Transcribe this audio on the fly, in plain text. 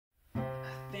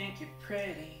think you're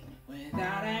pretty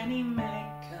without any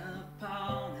makeup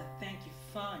on. I think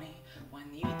you're funny when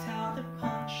you tell the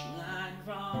punchline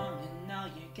wrong. You know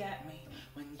you get me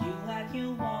when you let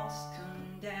your walls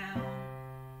come down,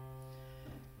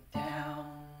 down.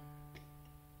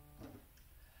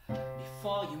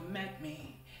 Before you met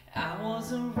me, I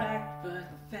was a wreck, but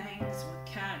things were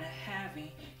kinda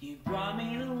heavy. You brought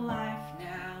me to life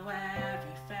now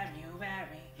every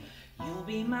February. You'll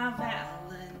be my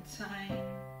Valentine,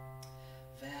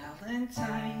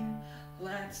 Valentine.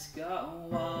 Let's go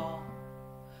all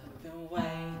the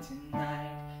way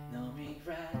tonight. No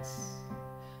regrets,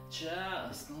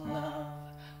 just love.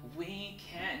 We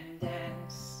can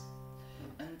dance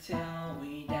until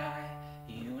we die.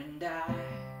 You and I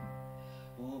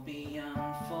will be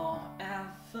young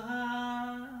forever.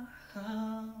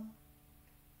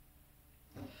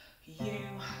 You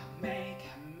make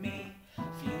me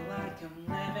feel like I'm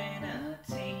living a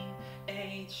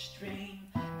teenage dream.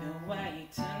 The way you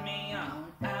turn me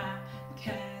on, I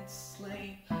can't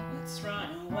sleep. Let's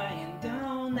run away and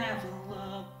don't ever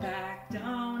look back.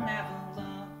 Don't ever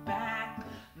look back.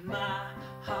 My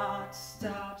heart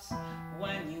stops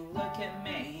when you look at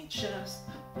me. Just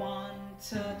one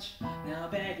touch. Now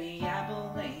baby, I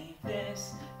believe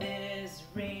this is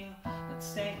real.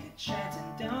 Let's take a chance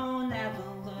and don't ever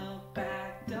look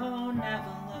back. Don't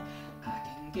ever look. I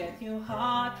can get your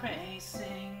heart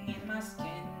racing in my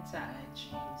skin tight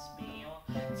jeans. Be your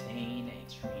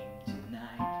teenage dream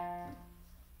tonight.